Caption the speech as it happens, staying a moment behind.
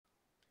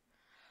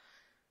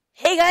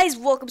Hey guys,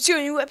 welcome to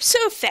a new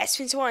episode of Fast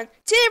 51.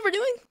 Today we're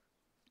doing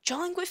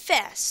Drawing with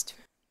Fast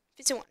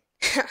 51.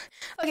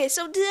 Okay,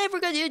 so today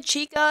we're gonna do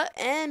Chica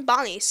and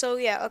Bonnie. So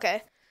yeah,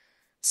 okay.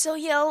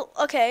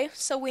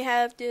 So we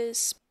have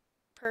this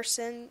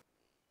person.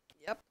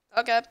 Yep,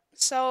 okay.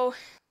 So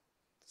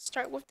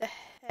start with the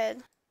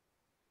head.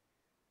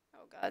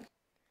 Oh god.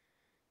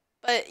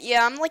 But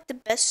yeah, I'm like the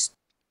best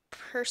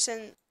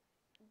person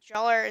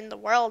drawer in the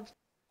world.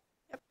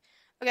 Yep.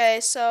 Okay,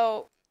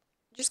 so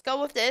just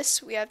go with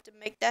this. We have to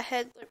make that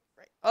head look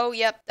right. Oh,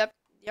 yep,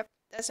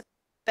 that's the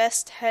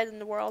best head in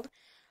the world.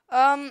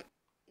 Um,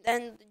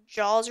 then the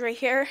jaws right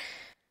here.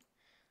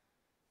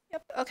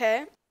 Yep,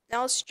 okay.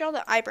 Now let's draw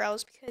the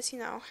eyebrows because,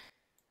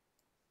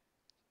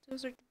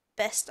 those are the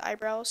best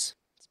eyebrows.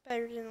 It's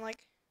better than,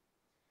 like,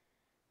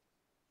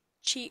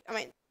 what am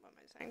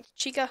I saying?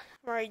 Chica?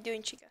 I'm already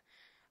doing Chica.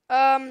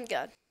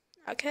 God.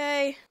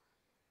 Okay.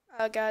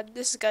 Oh, God,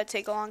 this is gonna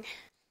take long.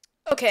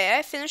 Okay,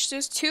 I finished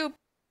those two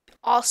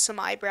awesome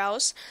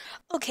eyebrows.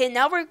 Okay,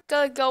 now we're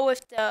gonna go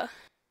with the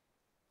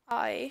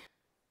eye.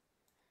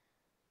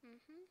 hmm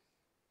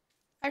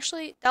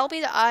Actually, that'll be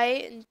the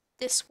eye, and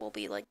this will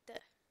be like the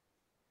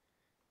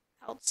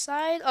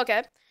outside.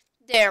 Okay,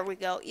 there we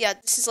go. Yeah,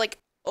 this is like,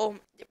 oh,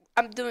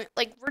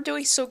 we're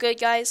doing so good,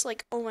 guys.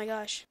 Like, oh my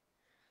gosh,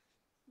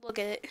 look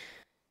at it.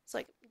 It's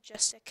like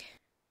majestic.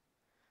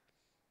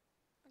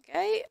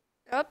 Okay,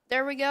 up,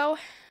 there we go.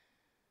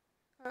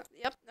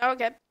 Yep,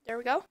 okay, there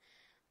we go.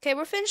 Okay,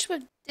 we're finished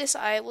with this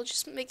eye. We'll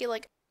just make it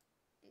like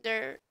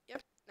there.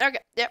 Yep, okay,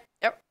 yep.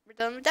 We're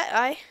done with that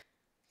eye.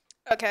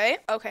 Okay,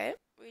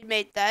 we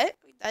made that.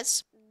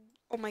 That's,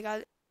 oh my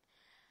god,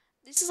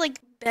 this is like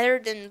better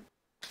than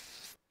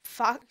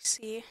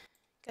Foxy.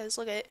 Guys,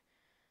 look at it.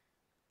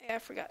 Yeah, I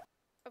forgot.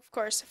 Of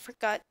course, I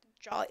forgot to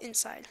draw it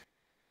inside.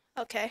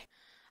 Okay.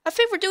 I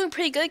think we're doing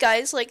pretty good,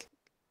 guys. Like,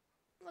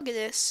 look at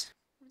this.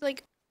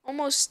 Like,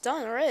 almost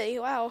done already.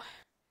 Wow.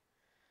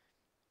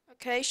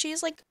 Okay,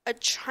 she's like a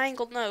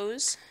triangle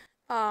nose.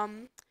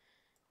 Um,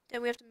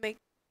 then we have to make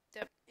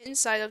the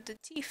inside of the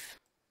teeth.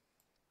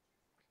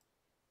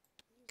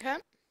 Okay.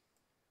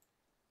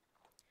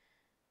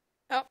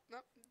 Oh, no,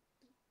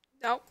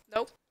 no,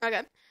 nope.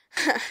 Okay.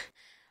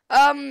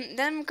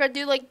 Then we're gonna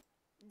do like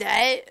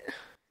that.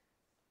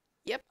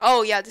 Yep.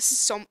 Oh yeah, this is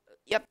so.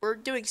 Yep, we're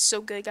doing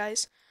so good,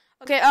 guys.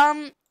 Okay.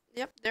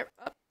 Yep. There.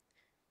 Up.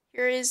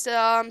 Here is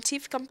the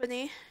teeth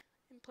company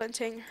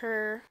implanting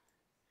her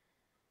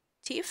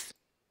teeth.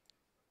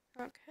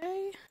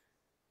 Okay.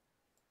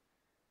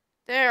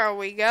 There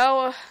we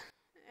go.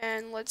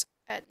 And let's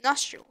add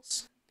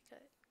nostrils.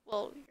 Okay.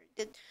 Well, we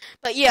did.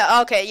 But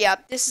yeah. Okay. Yeah.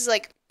 This is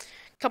like.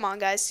 Come on,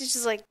 guys. This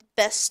is like the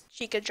best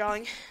Chica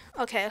drawing.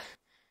 Okay.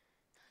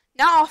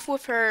 Now off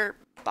with her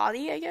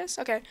body, I guess.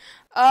 Okay.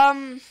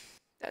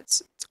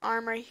 That's its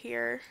arm right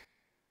here.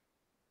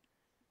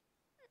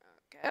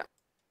 Okay.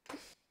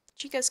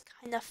 Chica's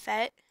kind of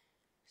fat,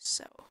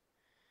 so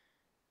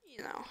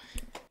you know.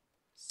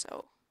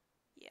 So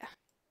yeah,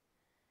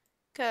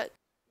 got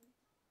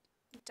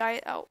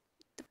diet out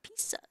the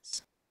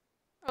pizzas.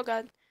 Oh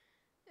god.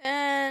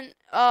 And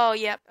oh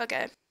yeah,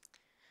 okay.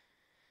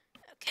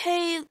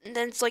 Okay, and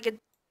then it's like a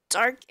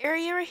dark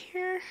area right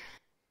here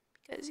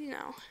because you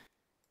know.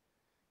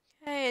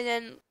 Okay, and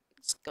then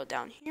let's go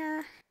down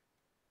here.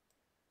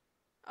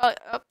 Oh,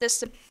 this is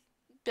the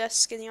best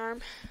skinny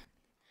arm.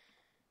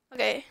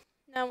 Okay,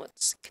 now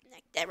let's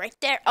connect that right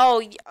there.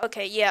 Oh,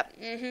 okay, yeah.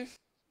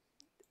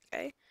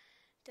 Okay,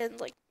 then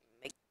like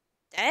make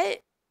that.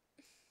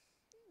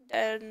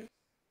 Then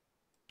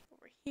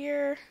over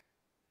here.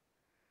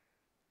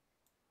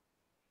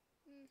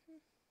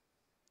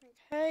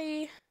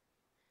 Okay.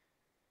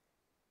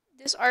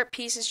 This art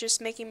piece is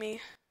just making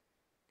me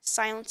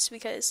silence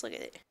because look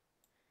at it.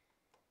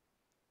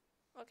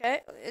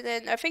 Okay, and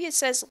then I think it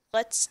says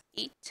let's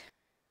eat.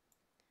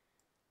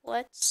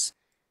 Let's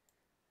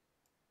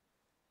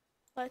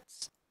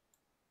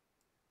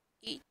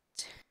eat.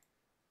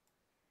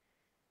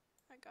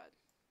 My god.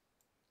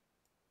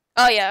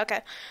 Oh yeah,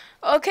 okay.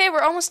 Okay,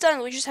 we're almost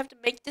done. We just have to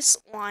make this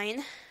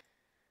line.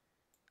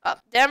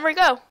 Up. There we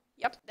go.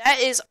 Yep, that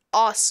is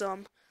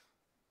awesome.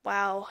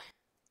 Wow.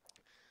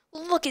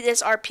 Look at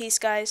this art piece,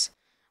 guys.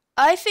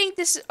 I think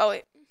this is, oh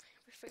wait,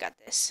 we forgot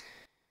this.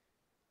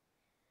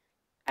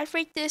 I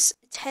rate this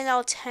 10 out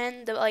of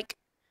 10, the like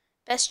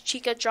best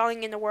Chica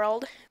drawing in the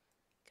world.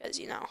 Because,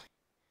 you know.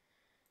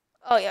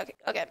 Oh yeah,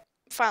 okay.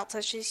 Final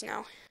touches, you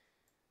know.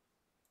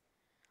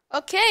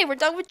 Okay, we're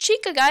done with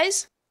Chica,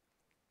 guys.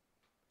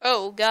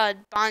 Oh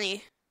god,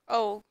 Bonnie.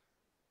 Oh,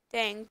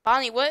 dang.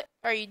 Bonnie, what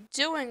are you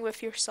doing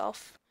with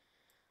yourself?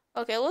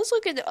 Okay, let's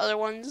look at the other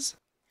ones.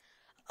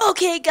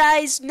 Okay,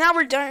 guys, now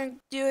we're done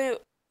doing.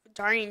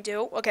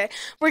 Okay,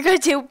 we're gonna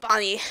do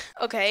Bonnie.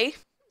 Okay,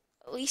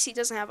 at least he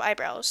doesn't have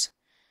eyebrows.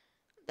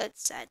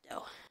 That's sad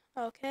though.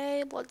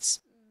 Okay,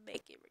 let's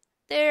make it right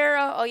there.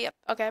 Oh, yep.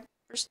 Okay,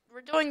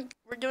 we're doing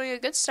a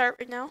good start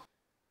right now.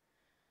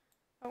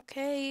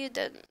 Okay,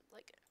 then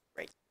like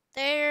right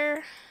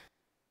there.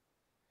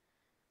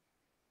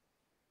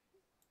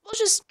 We'll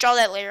just draw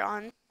that later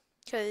on,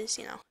 cause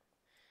you know.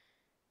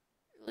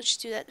 let's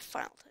just do that. The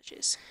final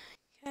touches.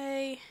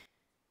 Okay.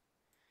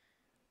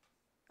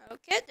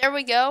 Okay, there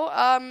we go.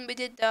 We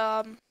did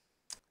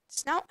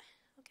snout.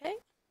 Okay.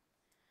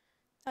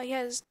 Oh, he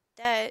has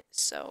that,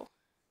 so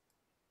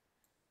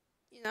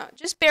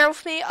just bear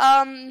with me.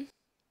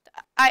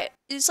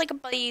 It's like a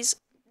bunny's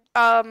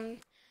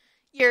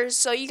ears,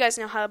 so you guys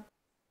know how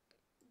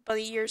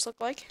bunny ears look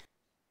like.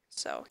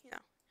 So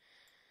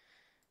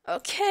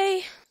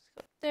Okay.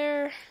 Up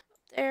there,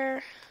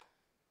 there,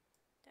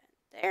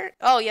 there.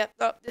 Oh yeah.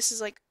 Oh, this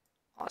is like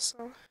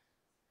awesome.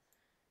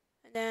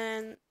 And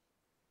then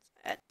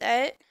add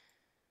that.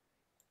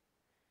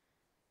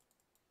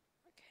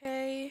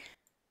 Okay.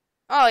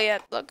 Oh yeah.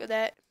 Look at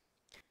that.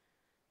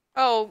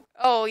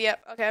 Oh yeah.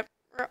 Okay.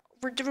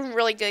 We're doing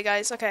really good,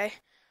 guys. Okay.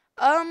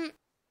 Um,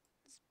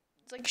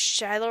 it's like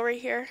shadow right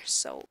here,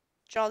 so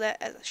draw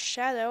that as a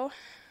shadow.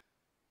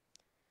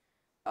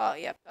 Oh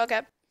yeah.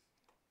 Okay.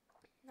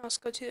 Now let's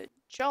go to the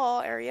jaw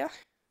area.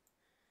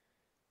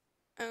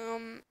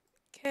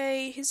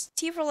 Okay, his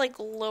teeth are like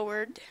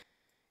lowered.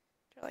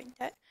 They're like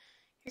that.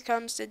 Here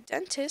comes the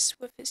dentist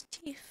with his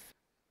teeth.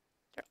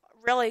 They're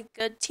really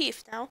good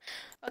teeth now.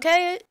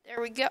 Okay,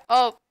 there we go.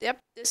 Oh, yep,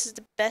 this is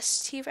the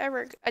best teeth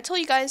ever. I told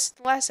you guys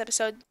in the last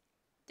episode,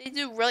 they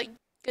do really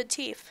good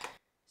teeth.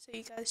 So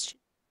you guys should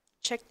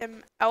check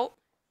them out.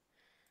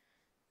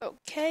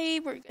 Okay,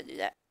 we're gonna do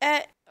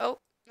that. Oh,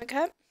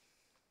 okay.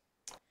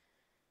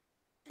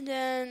 And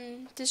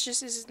then this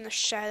just is in the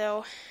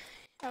shadow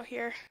out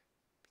here.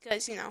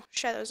 Because,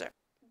 shadows are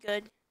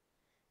good.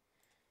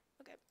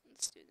 Okay,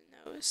 let's do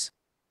the nose.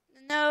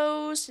 The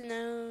nose, the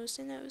nose,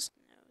 the nose,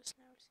 the nose,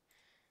 nose.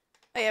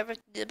 Oh yeah, but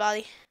the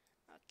body.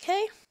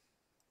 Okay.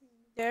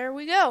 There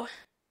we go.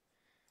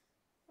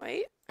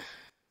 Wait.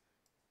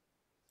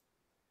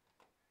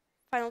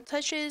 Final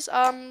touches.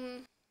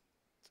 The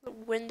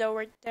window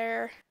right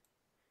there.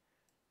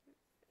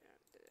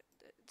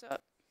 The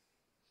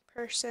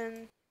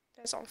person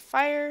that's on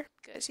fire.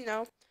 Because,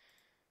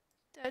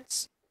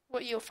 that's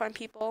what you'll find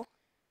people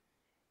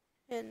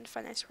in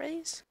Five Nights at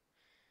Freddy's.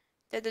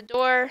 Then the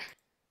door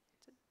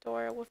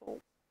with a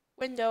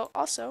window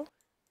also.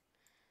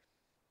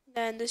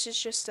 Then this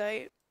is just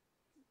a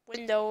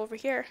window over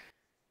here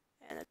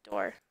and a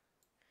door.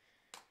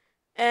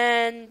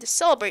 And the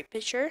celebrate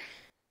picture.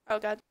 Oh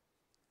god,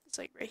 it's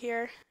like right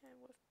here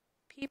and with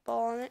people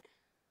on it.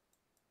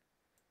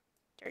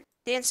 They're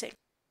dancing.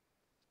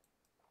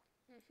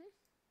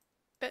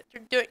 But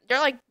they're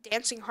like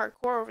dancing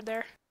hardcore over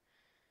there.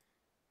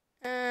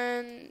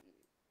 And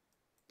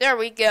there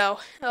we go.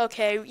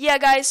 Okay, yeah,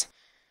 guys.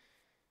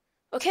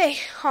 Okay,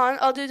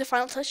 I'll do the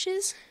final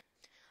touches.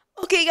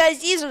 Okay,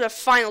 guys, these are the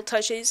final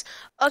touches.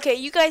 Okay,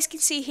 you guys can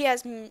see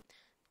he's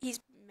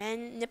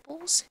man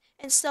nipples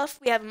and stuff.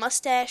 We have a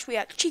mustache. We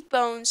have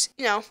cheekbones.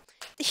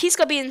 He's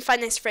gonna be in Five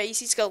Nights at Freddy's.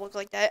 He's gonna look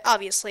like that,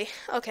 obviously.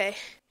 Okay.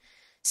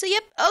 So,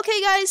 yep.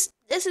 Okay, guys,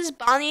 this is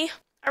Bonnie.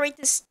 I rate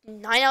this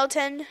 9 out of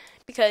 10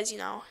 because,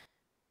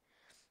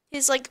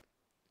 he's like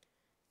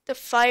the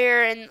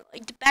fire and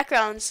like the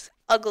background's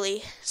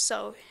ugly,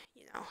 so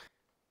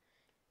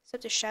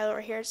except the shadow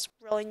right here is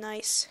really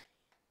nice.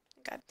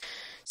 Okay,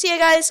 so yeah,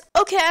 guys.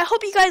 Okay, I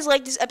hope you guys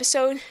liked this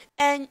episode,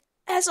 and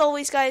as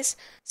always, guys,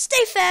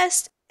 stay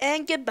fast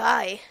and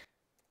goodbye.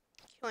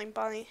 Killing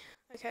Bonnie.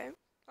 Okay.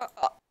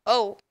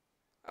 Oh.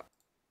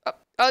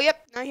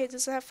 Yep. Now he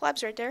doesn't have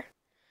flaps right there.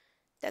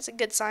 That's a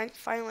good sign.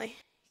 Finally,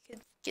 he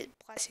could get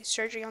plastic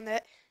surgery on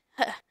that.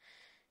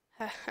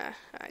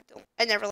 I never